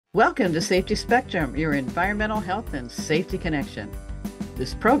Welcome to Safety Spectrum, your environmental health and safety connection.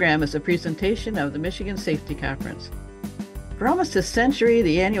 This program is a presentation of the Michigan Safety Conference. For almost a century,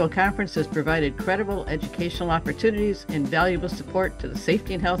 the annual conference has provided credible educational opportunities and valuable support to the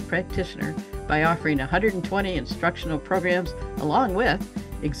safety and health practitioner by offering 120 instructional programs along with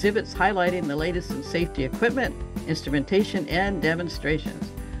exhibits highlighting the latest in safety equipment, instrumentation, and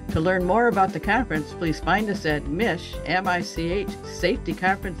demonstrations. To learn more about the conference, please find us at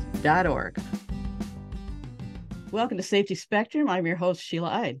safetyconference.org. Welcome to Safety Spectrum. I'm your host, Sheila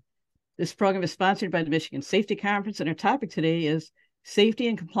Ide. This program is sponsored by the Michigan Safety Conference, and our topic today is safety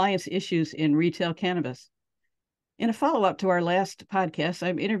and compliance issues in retail cannabis. In a follow-up to our last podcast,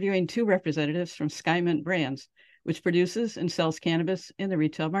 I'm interviewing two representatives from Skymint Brands, which produces and sells cannabis in the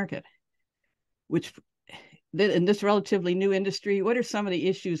retail market. In this relatively new industry, what are some of the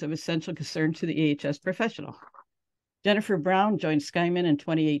issues of essential concern to the AHS professional? Jennifer Brown joined Skymint in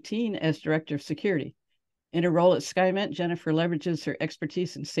 2018 as Director of Security. In her role at Skymint, Jennifer leverages her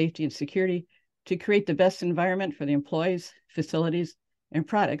expertise in safety and security to create the best environment for the employees, facilities, and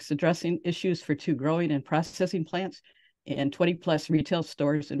products, addressing issues for two growing and processing plants and 20-plus retail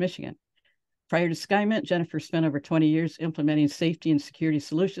stores in Michigan. Prior to Skymint, Jennifer spent over 20 years implementing safety and security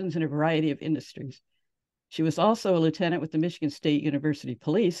solutions in a variety of industries. She was also a lieutenant with the Michigan State University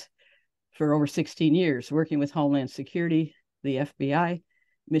Police for over 16 years, working with Homeland Security, the FBI,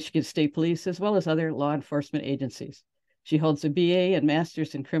 Michigan State Police, as well as other law enforcement agencies. She holds a BA and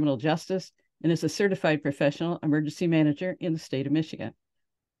Master's in Criminal Justice and is a certified professional emergency manager in the state of Michigan.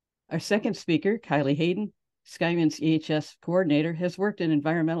 Our second speaker, Kylie Hayden, Skymint's EHS coordinator, has worked in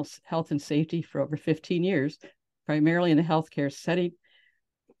environmental health and safety for over 15 years, primarily in the healthcare setting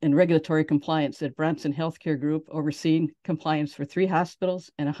and regulatory compliance at Bronson Healthcare Group, overseeing compliance for 3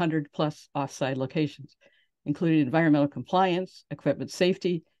 hospitals and 100-plus offsite locations, including environmental compliance, equipment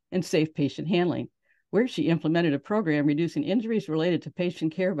safety, and safe patient handling, where she implemented a program reducing injuries related to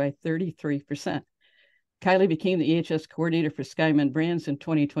patient care by 33%. Kylie became the EHS coordinator for Skymint Brands in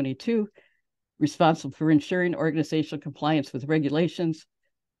 2022, responsible for ensuring organizational compliance with regulations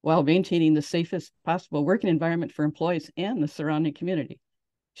while maintaining the safest possible working environment for employees and the surrounding community.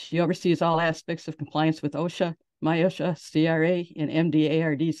 She oversees all aspects of compliance with OSHA, MIOSHA, CRA, and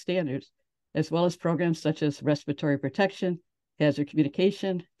MDARD standards, as well as programs such as respiratory protection, hazard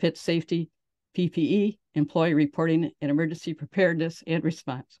communication, pit safety, PPE, employee reporting, and emergency preparedness and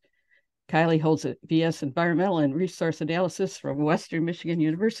response. Kylie holds a BS Environmental and Resource Analysis from Western Michigan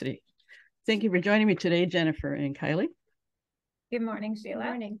University. Thank you for joining me today, Jennifer and Kylie. Good morning, Sheila. Good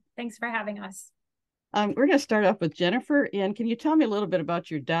morning. Thanks for having us. We're going to start off with Jennifer, and can you tell me a little bit about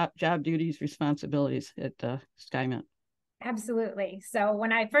your job duties, responsibilities at Skymint? Absolutely. So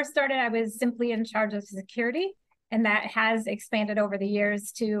when I first started, I was simply in charge of security, and that has expanded over the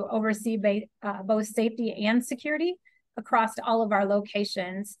years to oversee both safety and security across all of our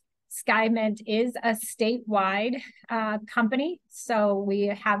locations. Skymint is a statewide company, so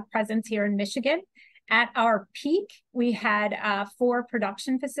we have presence here in Michigan. At our peak, we had 4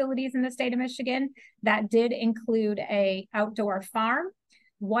 production facilities in the state of Michigan. That did include an outdoor farm.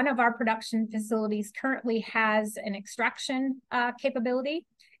 One of our production facilities currently has an extraction capability.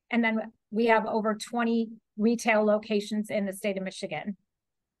 And then we have over 20 retail locations in the state of Michigan.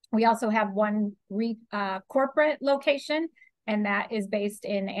 We also have one corporate location, and that is based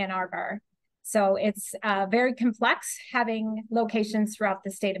in Ann Arbor. So it's very complex having locations throughout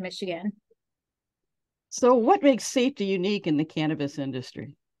the state of Michigan. So what makes safety unique in the cannabis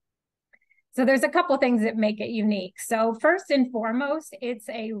industry? So there's a couple things that make it unique. So first and foremost, it's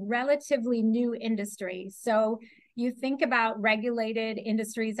a relatively new industry. So you think about regulated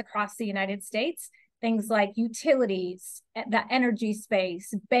industries across the United States, things like utilities, the energy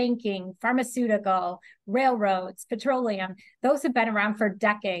space, banking, pharmaceutical, railroads, petroleum. Those have been around for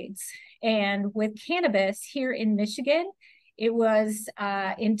decades. And with cannabis here in Michigan, it was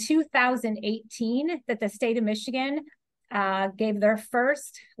in 2018 that the state of Michigan gave their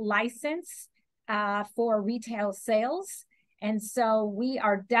first license for retail sales. And so we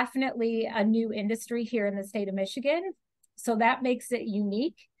are definitely a new industry here in the state of Michigan. So that makes it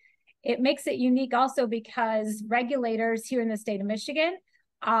unique. It makes it unique also because regulators here in the state of Michigan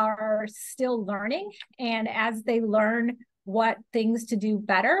are still learning. And as they learn what things to do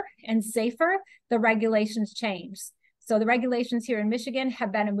better and safer, the regulations change. So the regulations here in Michigan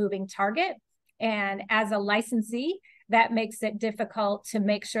have been a moving target. And as a licensee, that makes it difficult to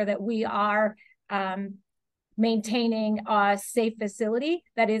make sure that we are maintaining a safe facility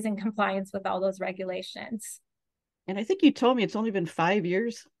that is in compliance with all those regulations. And I think you told me it's only been 5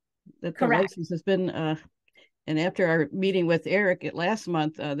 years that the Correct. license has been And after our meeting with Eric last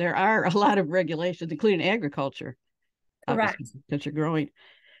month, there are a lot of regulations, including agriculture, Correct. obviously, because you're growing.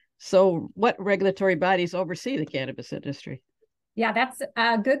 So what regulatory bodies oversee the cannabis industry? Yeah, that's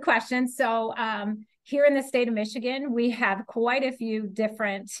a good question. So here in the state of Michigan, we have quite a few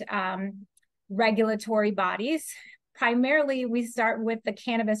different regulatory bodies. Primarily, we start with the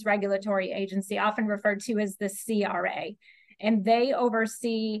Cannabis Regulatory Agency, often referred to as the CRA. And they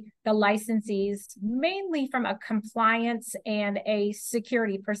oversee the licensees mainly from a compliance and a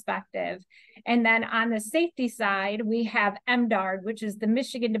security perspective. And then on the safety side, we have MDARD, which is the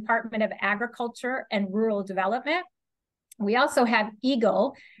Michigan Department of Agriculture and Rural Development. We also have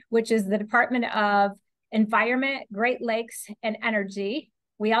EGLE, which is the Department of Environment, Great Lakes, and Energy.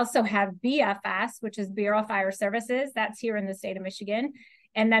 We also have BFS, which is Bureau of Fire Services. That's here in the state of Michigan.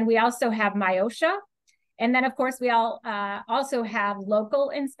 And then we also have MIOSHA. And then, of course, we also have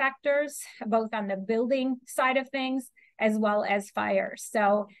local inspectors, both on the building side of things, as well as fire.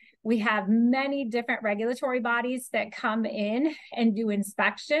 So we have many different regulatory bodies that come in and do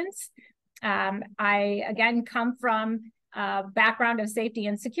inspections. I, again, come from a background of safety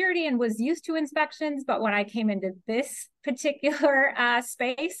and security and was used to inspections. But when I came into this particular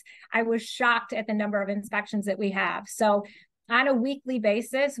space, I was shocked at the number of inspections that we have. So on a weekly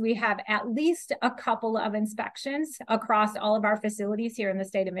basis, we have at least a couple of inspections across all of our facilities here in the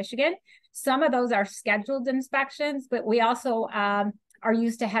state of Michigan. Some of those are scheduled inspections, but we also are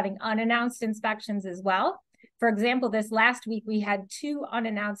used to having unannounced inspections as well. For example, this last week, we had 2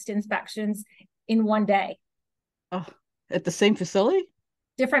 unannounced inspections in one day. Oh, at the same facility?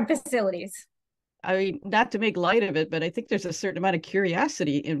 Different facilities. I mean, not to make light of it, but I think there's a certain amount of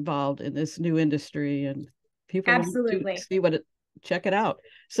curiosity involved in this new industry, and people Absolutely want to see what it, check it out.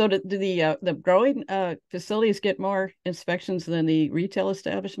 So do the growing facilities get more inspections than the retail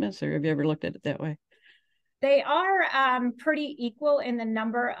establishments, or have you ever looked at it that way? They are pretty equal in the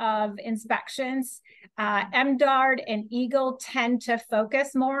number of inspections. MDARD and EGLE tend to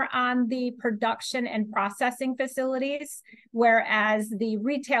focus more on the production and processing facilities, whereas the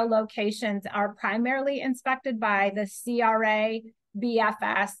retail locations are primarily inspected by the CRA,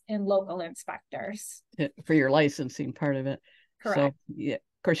 BFS, and local inspectors. For your licensing part of it. Correct. So, yeah,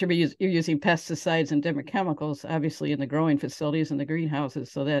 of course, you're using pesticides and different chemicals, obviously, in the growing facilities and the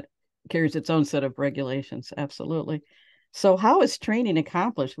greenhouses. So that carries its own set of regulations. Absolutely. So how is training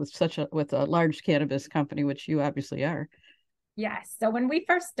accomplished with a large cannabis company, which you obviously are? Yes. So when we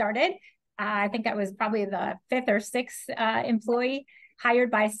first started, I think I was probably the 5th or 6th employee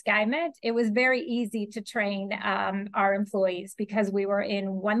hired by Skymint. It was very easy to train our employees because we were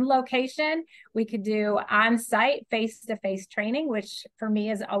in one location. We could do on-site, face-to-face training, which for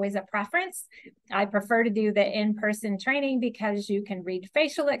me is always a preference. I prefer to do the in-person training because you can read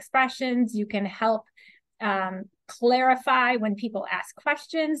facial expressions, you can help clarify when people ask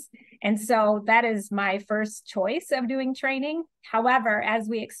questions. And so that is my first choice of doing training. However, as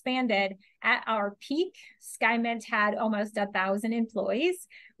we expanded at our peak, Skymint had almost 1,000 employees,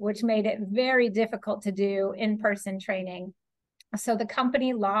 which made it very difficult to do in-person training. So the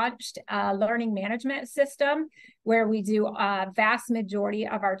company launched a learning management system where we do a vast majority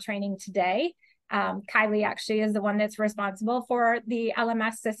of our training today. Kylie actually is the one that's responsible for the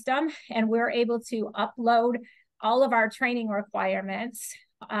LMS system, and we're able to upload all of our training requirements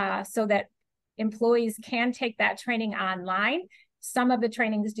so that employees can take that training online. Some of the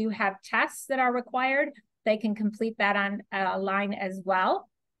trainings do have tests that are required. They can complete that online as well.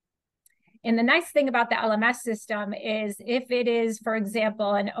 And the nice thing about the LMS system is if it is, for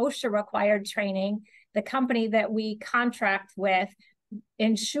example, an OSHA required training, the company that we contract with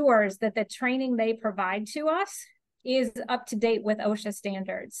ensures that the training they provide to us is up to date with OSHA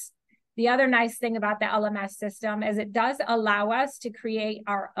standards. The other nice thing about the LMS system is it does allow us to create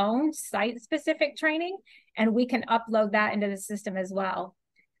our own site-specific training, and we can upload that into the system as well.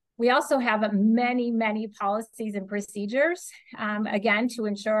 We also have many, many policies and procedures, again, to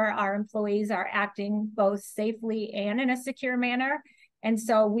ensure our employees are acting both safely and in a secure manner. And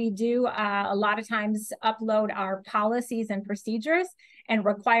so we do a lot of times upload our policies and procedures and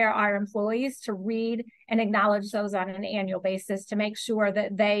require our employees to read and acknowledge those on an annual basis to make sure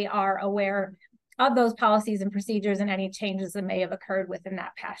that they are aware of those policies and procedures and any changes that may have occurred within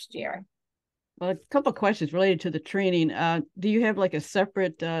that past year. Well, a couple of questions related to the training. Do you have like a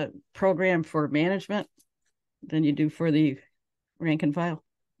separate program for management than you do for the rank and file?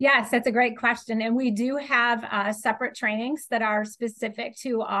 Yes, that's a great question. And we do have separate trainings that are specific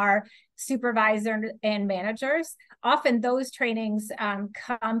to our supervisor and managers. Often those trainings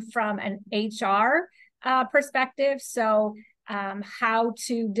come from an HR perspective. So how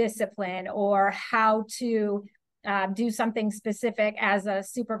to discipline or how to do something specific as a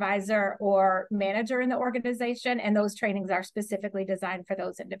supervisor or manager in the organization. And those trainings are specifically designed for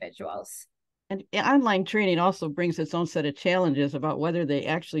those individuals. And online training also brings its own set of challenges about whether they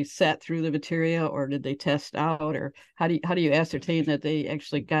actually sat through the material or did they test out, or how do you ascertain that they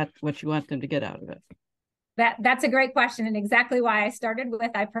actually got what you want them to get out of it? That's a great question, and exactly why I started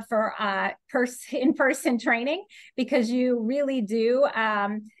with I prefer in-person training, because you really do,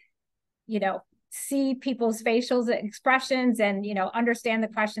 see people's facial expressions and, understand the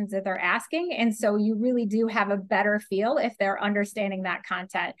questions that they're asking. And so you really do have a better feel if they're understanding that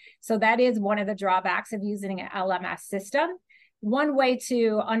content. So that is one of the drawbacks of using an LMS system. One way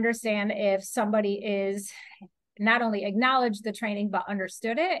to understand if somebody is not only acknowledged the training, but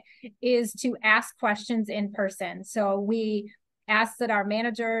understood it, is to ask questions in person. So we ask that our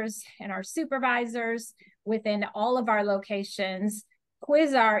managers and our supervisors within all of our locations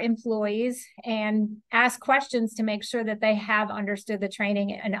quiz our employees and ask questions to make sure that they have understood the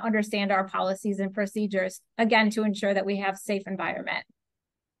training and understand our policies and procedures, again, to ensure that we have a safe environment.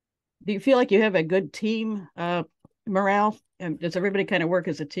 Do you feel like you have a good team morale? And does everybody kind of work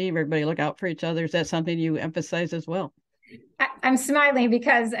as a team? Everybody look out for each other? Is that something you emphasize as well? I'm smiling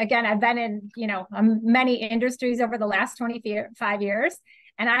because, again, I've been in, many industries over the last 25 years,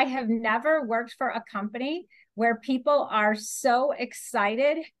 and I have never worked for a company where people are so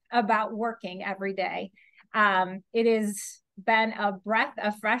excited about working every day. It has been a breath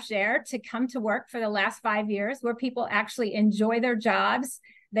of fresh air to come to work for the last 5 years, where people actually enjoy their jobs.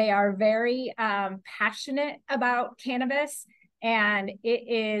 They are very passionate about cannabis, and it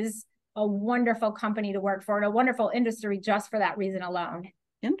is a wonderful company to work for and a wonderful industry just for that reason alone.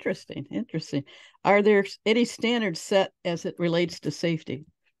 Interesting. Are there any standards set as it relates to safety?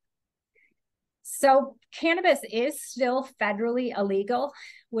 So cannabis is still federally illegal,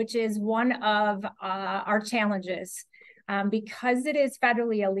 which is one of our challenges. Because it is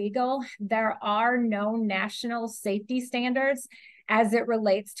federally illegal, there are no national safety standards as it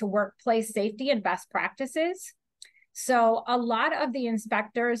relates to workplace safety and best practices. So a lot of the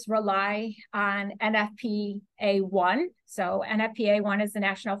inspectors rely on NFPA 1. So NFPA 1 is the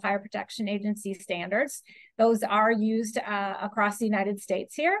National Fire Protection Agency standards. Those are used across the United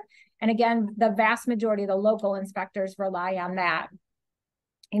States here. And again, the vast majority of the local inspectors rely on that.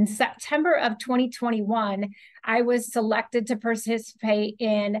 In September of 2021, I was selected to participate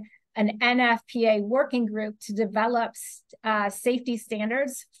in an NFPA working group to develop safety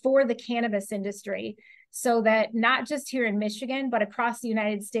standards for the cannabis industry, so that not just here in Michigan, but across the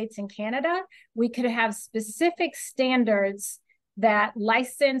United States and Canada, we could have specific standards that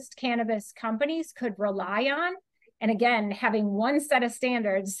licensed cannabis companies could rely on. And again, having one set of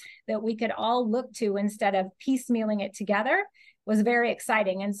standards that we could all look to instead of piecemealing it together was very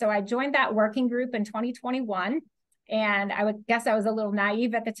exciting. And so I joined that working group in 2021. And I would guess I was a little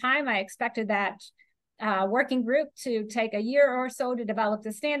naive at the time. I expected that working group to take a year or so to develop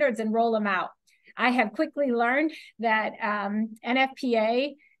the standards and roll them out. I have quickly learned that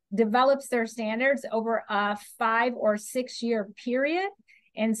NFPA develops their standards over a 5 or 6 year period.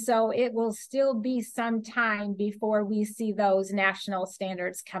 And so it will still be some time before we see those national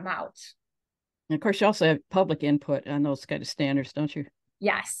standards come out. And of course, you also have public input on those kind of standards, don't you?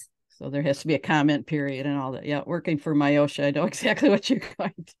 Yes. So there has to be a comment period and all that. Yeah, working for Myosha, I know exactly what you're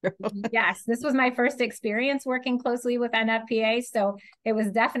going through. Yes, this was my first experience working closely with NFPA. So it was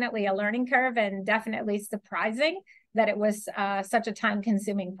definitely a learning curve and definitely surprising that it was such a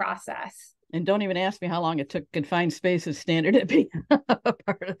time-consuming process. And don't even ask me how long it took confined spaces standard to be a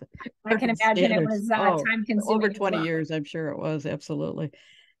part of I can imagine it was time-consuming. Over 20 years, I'm sure it was, absolutely.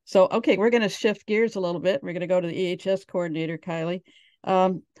 So, okay, we're going to shift gears a little bit. We're going to go to the EHS coordinator, Kylie.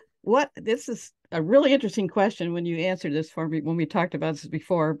 This is a really interesting question when you answered this for me when we talked about this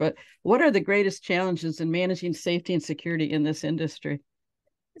before, but what are the greatest challenges in managing safety and security in this industry?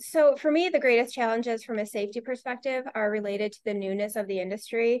 So for me, the greatest challenges from a safety perspective are related to the newness of the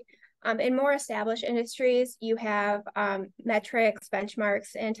industry. In more established industries, you have metrics, benchmarks,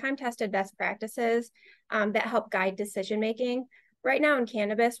 and time-tested best practices that help guide decision-making. Right now in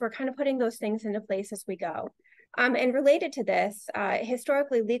cannabis, we're kind of putting those things into place as we go. And related to this,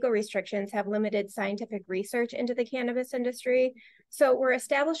 historically, legal restrictions have limited scientific research into the cannabis industry. So we're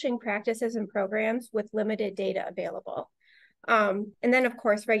establishing practices and programs with limited data available. And then, of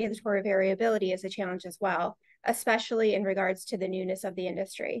course, regulatory variability is a challenge as well, especially in regards to the newness of the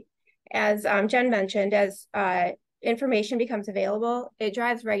industry. As Jen mentioned, as information becomes available, it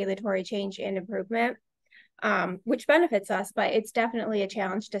drives regulatory change and improvement, which benefits us, but it's definitely a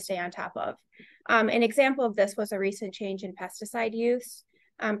challenge to stay on top of. An example of this was a recent change in pesticide use.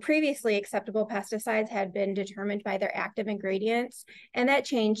 Previously, acceptable pesticides had been determined by their active ingredients, and that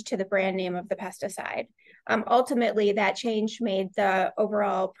changed to the brand name of the pesticide. Ultimately, that change made the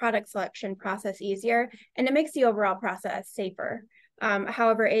overall product selection process easier, and it makes the overall process safer.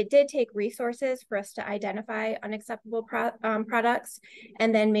 However, it did take resources for us to identify unacceptable products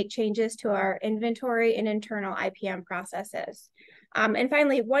and then make changes to our inventory and internal IPM processes. And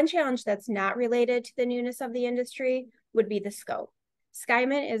finally, one challenge that's not related to the newness of the industry would be the scope.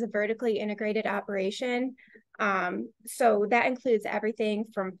 Skymint is a vertically integrated operation. So that includes everything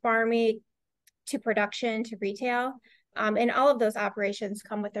from farming to production to retail. And all of those operations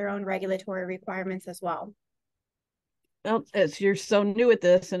come with their own regulatory requirements as well. Well, as you're so new at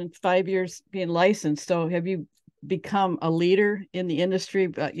this and 5 years being licensed, so have you become a leader in the industry,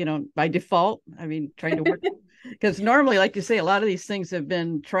 by default? I mean, trying to work, because normally, like you say, a lot of these things have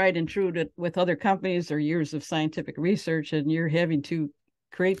been tried and true with other companies or years of scientific research, and you're having to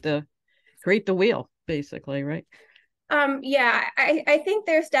create the wheel, basically, right? Yeah, I think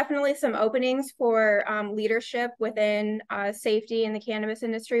there's definitely some openings for leadership within safety in the cannabis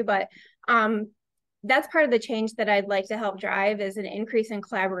industry, but that's part of the change that I'd like to help drive, is an increase in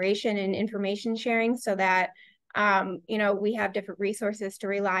collaboration and information sharing, so that we have different resources to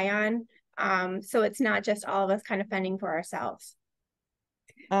rely on. So it's not just all of us kind of fending for ourselves.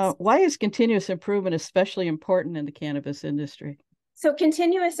 Why is continuous improvement especially important in the cannabis industry? So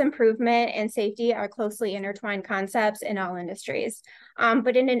continuous improvement and safety are closely intertwined concepts in all industries.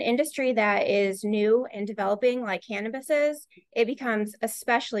 But in an industry that is new and developing like cannabis is, it becomes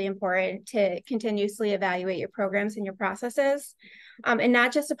especially important to continuously evaluate your programs and your processes. And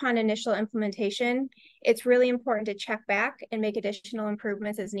not just upon initial implementation, it's really important to check back and make additional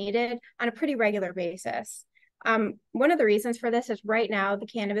improvements as needed on a pretty regular basis. One of the reasons for this is right now, the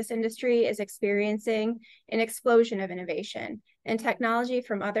cannabis industry is experiencing an explosion of innovation, and technology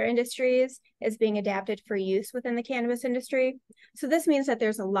from other industries is being adapted for use within the cannabis industry. So this means that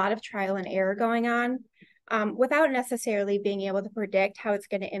there's a lot of trial and error going on without necessarily being able to predict how it's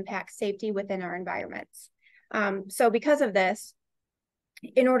going to impact safety within our environments. So because of this,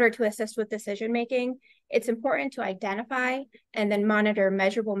 in order to assist with decision making, it's important to identify and then monitor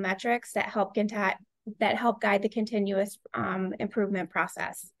measurable metrics that help guide the continuous improvement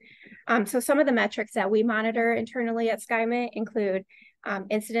process. So some of the metrics that we monitor internally at Skymint include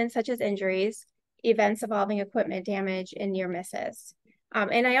incidents such as injuries, events involving equipment damage, and near misses.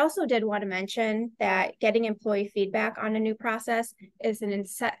 And I also did want to mention that getting employee feedback on a new process is an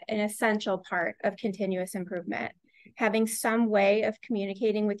essential part of continuous improvement. Having some way of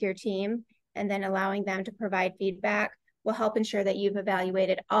communicating with your team and then allowing them to provide feedback will help ensure that you've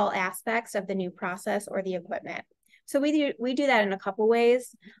evaluated all aspects of the new process or the equipment. So we do that in a couple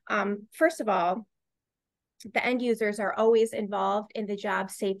ways. First of all, the end users are always involved in the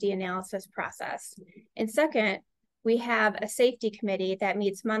job safety analysis process. And second, we have a safety committee that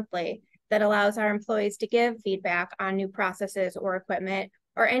meets monthly that allows our employees to give feedback on new processes or equipment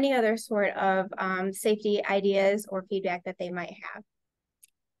or any other sort of safety ideas or feedback that they might have.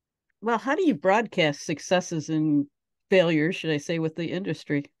 Well, how do you broadcast successes and failures, should I say, with the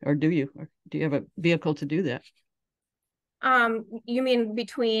industry? Or do you have a vehicle to do that? You mean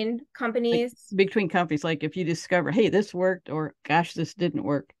between companies? Between companies, like if you discover, hey, this worked, or gosh, this didn't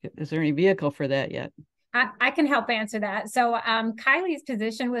work. Is there any vehicle for that yet? I can help answer that. So Kylie's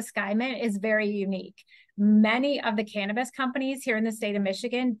position with Skymint is very unique. Many of the cannabis companies here in the state of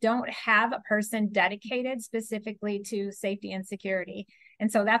Michigan don't have a person dedicated specifically to safety and security.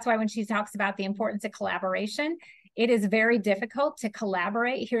 And so that's why when she talks about the importance of collaboration, it is very difficult to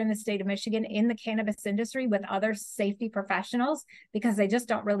collaborate here in the state of Michigan in the cannabis industry with other safety professionals because they just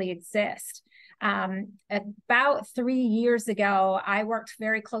don't really exist. About 3 years ago, I worked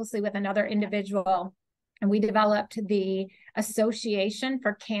very closely with another individual, and we developed the Association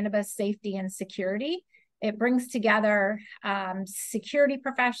for Cannabis Safety and Security. It brings together security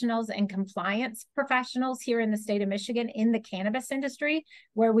professionals and compliance professionals here in the state of Michigan in the cannabis industry,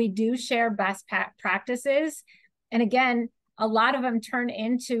 where we do share best practices. And again, a lot of them turn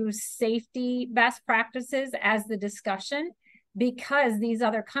into safety best practices as the discussion, because these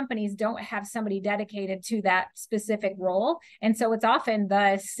other companies don't have somebody dedicated to that specific role. And so it's often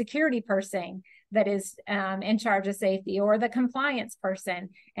the security person that is in charge of safety, or the compliance person.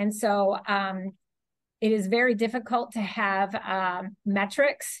 And so it is very difficult to have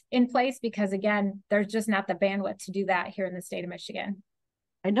metrics in place because, again, there's just not the bandwidth to do that here in the state of Michigan.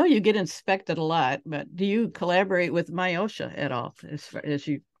 I know you get inspected a lot, but do you collaborate with MIOSHA at all as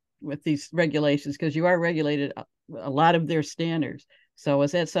you with these regulations? Because you are regulated a lot of their standards. So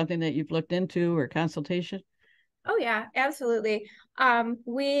is that something that you've looked into or consultation? Oh yeah, absolutely.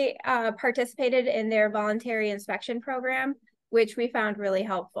 We participated in their voluntary inspection program, which we found really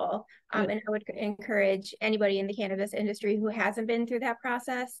helpful. And I would encourage anybody in the cannabis industry who hasn't been through that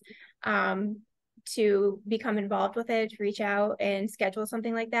process to become involved with it, to reach out and schedule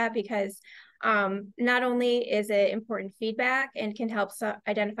something like that, because not only is it important feedback and can help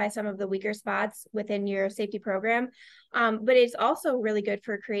identify some of the weaker spots within your safety program, but it's also really good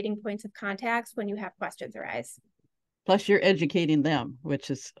for creating points of contacts when you have questions arise. Plus you're educating them, which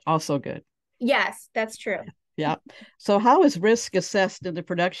is also good. Yes, that's true. Yeah. So how is risk assessed in the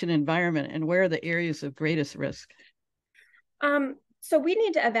production environment, and where are the areas of greatest risk? So we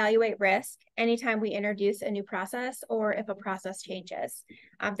need to evaluate risk anytime we introduce a new process or if a process changes.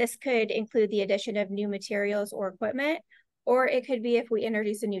 This could include the addition of new materials or equipment, or it could be if we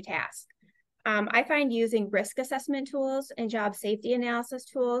introduce a new task. I find using risk assessment tools and job safety analysis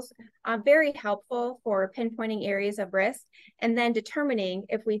tools very helpful for pinpointing areas of risk and then determining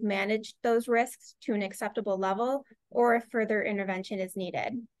if we've managed those risks to an acceptable level or if further intervention is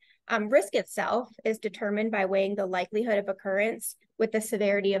needed. Risk itself is determined by weighing the likelihood of occurrence with the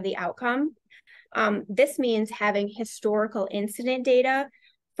severity of the outcome. This means having historical incident data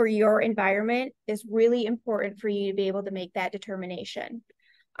for your environment is really important for you to be able to make that determination.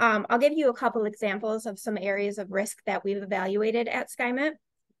 I'll give you a couple examples of some areas of risk that we've evaluated at Skymint.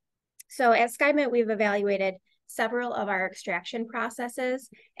 So at Skymint, we've evaluated several of our extraction processes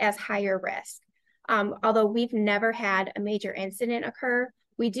as higher risk. Although we've never had a major incident occur,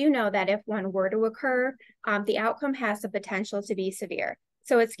 we do know that if one were to occur, the outcome has the potential to be severe.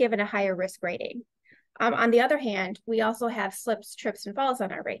 So it's given a higher risk rating. On the other hand, we also have slips, trips, and falls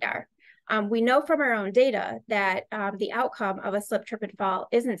on our radar. We know from our own data that the outcome of a slip, trip, and fall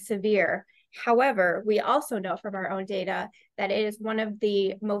isn't severe. However, we also know from our own data that it is one of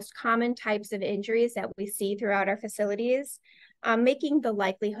the most common types of injuries that we see throughout our facilities, making the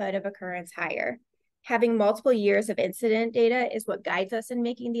likelihood of occurrence higher. Having multiple years of incident data is what guides us in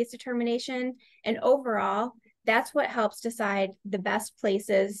making these determinations. And overall, that's what helps decide the best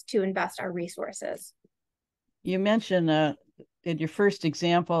places to invest our resources. You mentioned in your first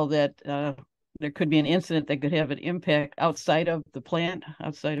example that there could be an incident that could have an impact outside of the plant,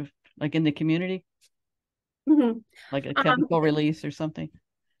 outside of like in the community, like a chemical release or something.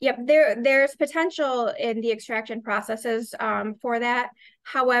 Yep, there's potential in the extraction processes for that.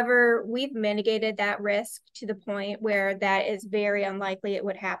 However, we've mitigated that risk to the point where that is very unlikely it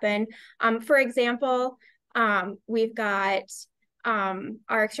would happen. For example, we've got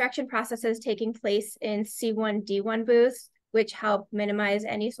our extraction processes taking place in C1, D1 booths, which help minimize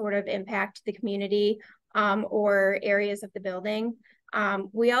any sort of impact to the community or areas of the building.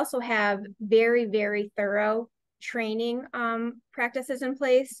 We also have very, very thorough training practices in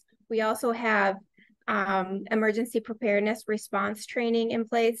place. We also have emergency preparedness response training in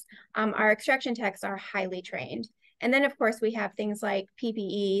place. Our extraction techs are highly trained. And then, of course, we have things like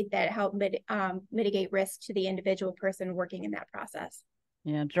PPE that help mitigate risk to the individual person working in that process.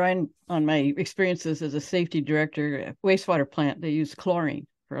 Yeah, drawing on my experiences as a safety director at a wastewater plant, they used chlorine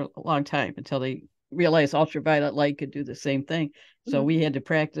for a long time until they realized ultraviolet light could do the same thing. So we had to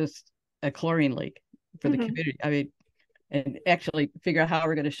practice a chlorine leak for the community. I mean, and actually figure out how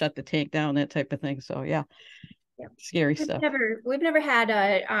we're going to shut the tank down, that type of thing. So yeah, scary stuff. We've never had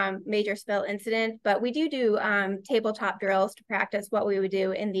a major spill incident, but we do tabletop drills to practice what we would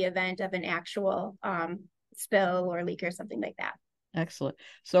do in the event of an actual spill or leak or something like that. Excellent.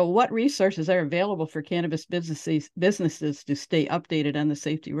 So what resources are available for cannabis businesses to stay updated on the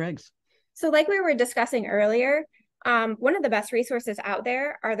safety regs? So like we were discussing earlier, one of the best resources out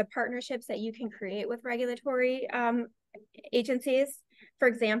there are the partnerships that you can create with regulatory agencies. For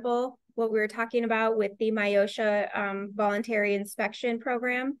example, what we were talking about with the MIOSHA voluntary inspection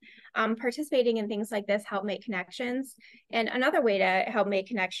program, participating in things like this help make connections. And another way to help make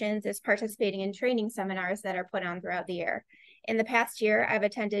connections is participating in training seminars that are put on throughout the year. In the past year, I've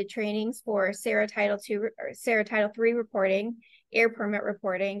attended trainings for SARA Title II, or SARA Title III reporting, air permit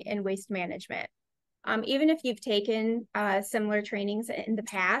reporting, and waste management. Even if you've taken similar trainings in the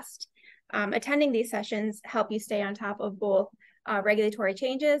past, attending these sessions help you stay on top of both regulatory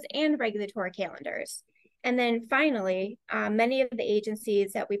changes and regulatory calendars. And then finally, many of the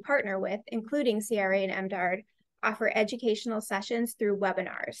agencies that we partner with, including CRA and MDARD, offer educational sessions through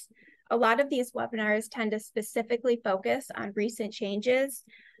webinars. A lot of these webinars tend to specifically focus on recent changes,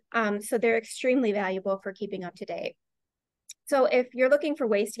 so they're extremely valuable for keeping up to date. So if you're looking for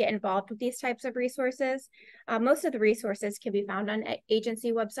ways to get involved with these types of resources, most of the resources can be found on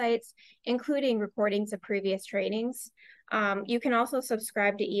agency websites, including recordings of previous trainings. You can also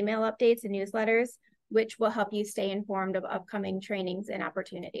subscribe to email updates and newsletters, which will help you stay informed of upcoming trainings and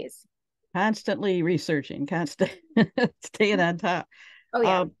opportunities. Constantly researching, staying on top. Oh,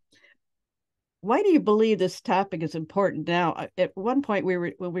 yeah. Why do you believe this topic is important now? At one point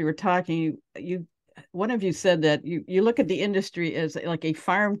when we were talking, one of you said that you look at the industry as like a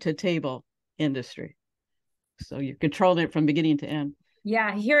farm to table industry. So you're controlling it from beginning to end.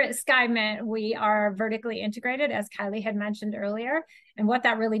 Yeah, here at Skymint, we are vertically integrated, as Kylie had mentioned earlier. And what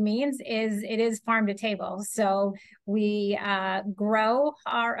that really means is it is farm to table. So we grow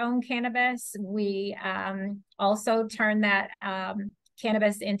our own cannabis. We also turn that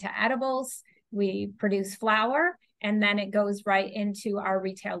cannabis into edibles. We produce flower, and then it goes right into our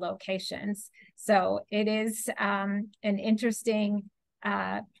retail locations. So it is an interesting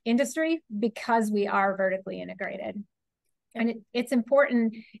industry because we are vertically integrated. And it's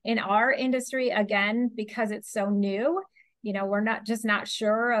important in our industry, again, because it's so new. You know, we're not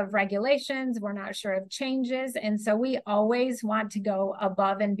sure of regulations. We're not sure of changes. And so we always want to go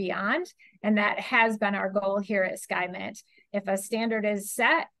above and beyond. And that has been our goal here at Skymint. If a standard is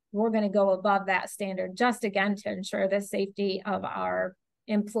set, we're going to go above that standard, just again, to ensure the safety of our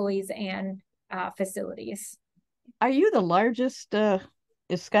employees and facilities. Are you the largest, is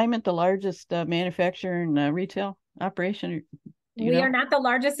Skymint the largest manufacturer and retail operation? We are not the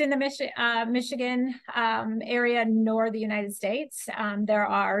largest in the Michigan area, nor the United States. There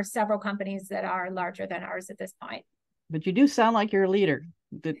are several companies that are larger than ours at this point. But you do sound like you're a leader.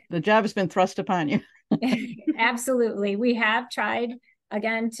 The job has been thrust upon you. Absolutely. We have tried,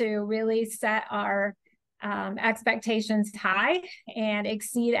 again, to really set our expectations high and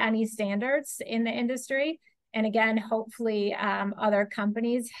exceed any standards in the industry. And again, hopefully other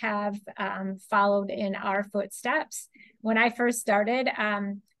companies have followed in our footsteps. When I first started,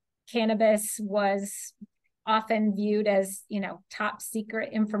 cannabis was often viewed as, top secret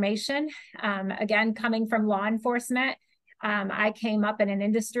information. Again, coming from law enforcement, I came up in an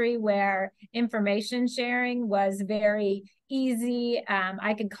industry where information sharing was very easy.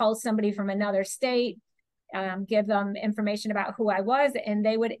 I could call somebody from another state, give them information about who I was, and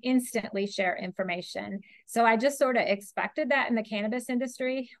they would instantly share information. So I just sort of expected that in the cannabis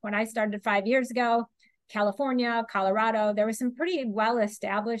industry. When I started 5 years ago, California, Colorado, there were some pretty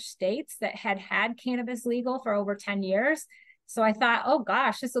well-established states that had cannabis legal for over 10 years. So I thought, oh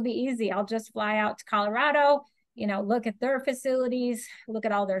gosh, this will be easy. I'll just fly out to Colorado, look at their facilities, look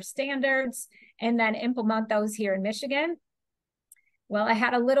at all their standards, and then implement those here in Michigan. Well, I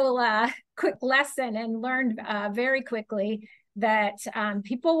had a little quick lesson and learned very quickly that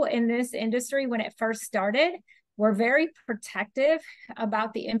people in this industry, when it first started, were very protective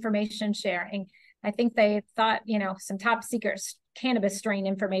about the information sharing. I think they thought, some top secret cannabis strain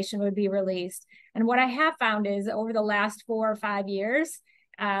information would be released. And what I have found is over the last 4 or 5 years,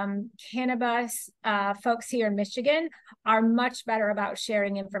 cannabis folks here in Michigan are much better about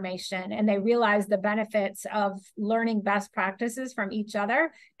sharing information, and they realize the benefits of learning best practices from each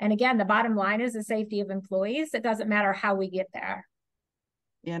other. And again, the bottom line is the safety of employees. It doesn't matter how we get there.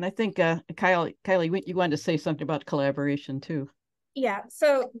 Yeah, and I think Kylie, you wanted to say something about collaboration too. Yeah,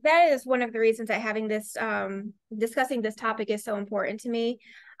 so that is one of the reasons that having this discussing this topic is so important to me,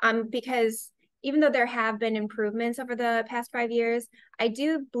 because even though there have been improvements over the past 5 years, I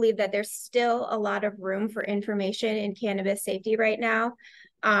do believe that there's still a lot of room for information in cannabis safety right now.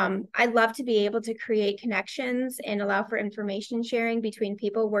 I'd love to be able to create connections and allow for information sharing between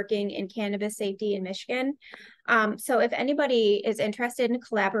people working in cannabis safety in Michigan. So if anybody is interested in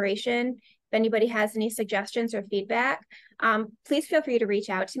collaboration, if anybody has any suggestions or feedback, please feel free to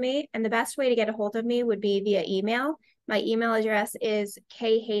reach out to me. And the best way to get a hold of me would be via email. My email address is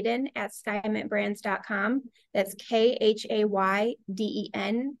khayden@skymintbrands.com. That's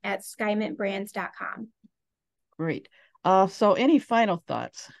KHAYDEN @skymintbrands.com. Great. So any final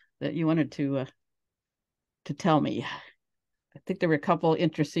thoughts that you wanted to tell me? I think there were a couple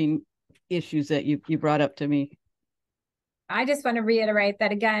interesting issues that you brought up to me. I just want to reiterate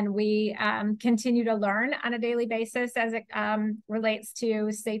that, again, we continue to learn on a daily basis as it relates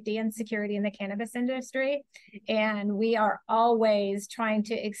to safety and security in the cannabis industry. And we are always trying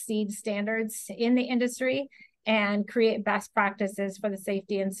to exceed standards in the industry and create best practices for the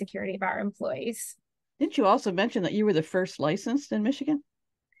safety and security of our employees. Didn't you also mention that you were the first licensed in Michigan?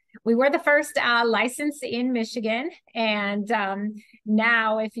 We were the first license in Michigan. And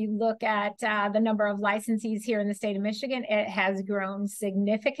now if you look at the number of licensees here in the state of Michigan, it has grown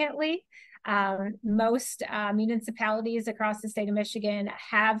significantly. Most municipalities across the state of Michigan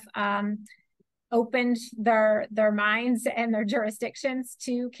have opened their minds and their jurisdictions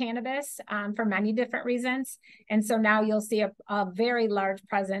to cannabis for many different reasons. And so now you'll see a very large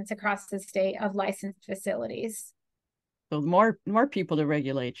presence across the state of licensed facilities. So more people to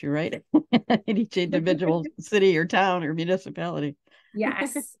regulate you, right? In each individual city or town or municipality.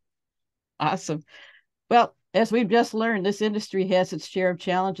 Yes. Awesome. Well, as we've just learned, this industry has its share of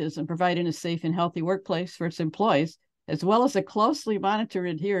challenges in providing a safe and healthy workplace for its employees, as well as a closely monitored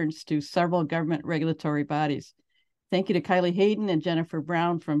adherence to several government regulatory bodies. Thank you to Kylie Hayden and Jennifer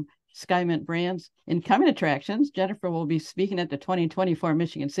Brown from Skymint Brands. In coming attractions, Jennifer will be speaking at the 2024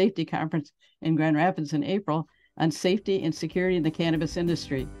 Michigan Safety Conference in Grand Rapids in April on safety and security in the cannabis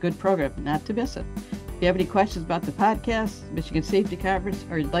industry. Good program, not to miss it. If you have any questions about the podcast, Michigan Safety Conference,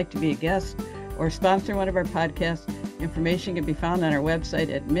 or you'd like to be a guest or sponsor one of our podcasts, information can be found on our website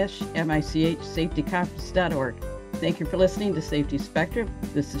at michsafetyconference.org. Thank you for listening to Safety Spectrum.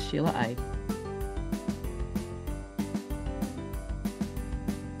 This is Sheila Ide.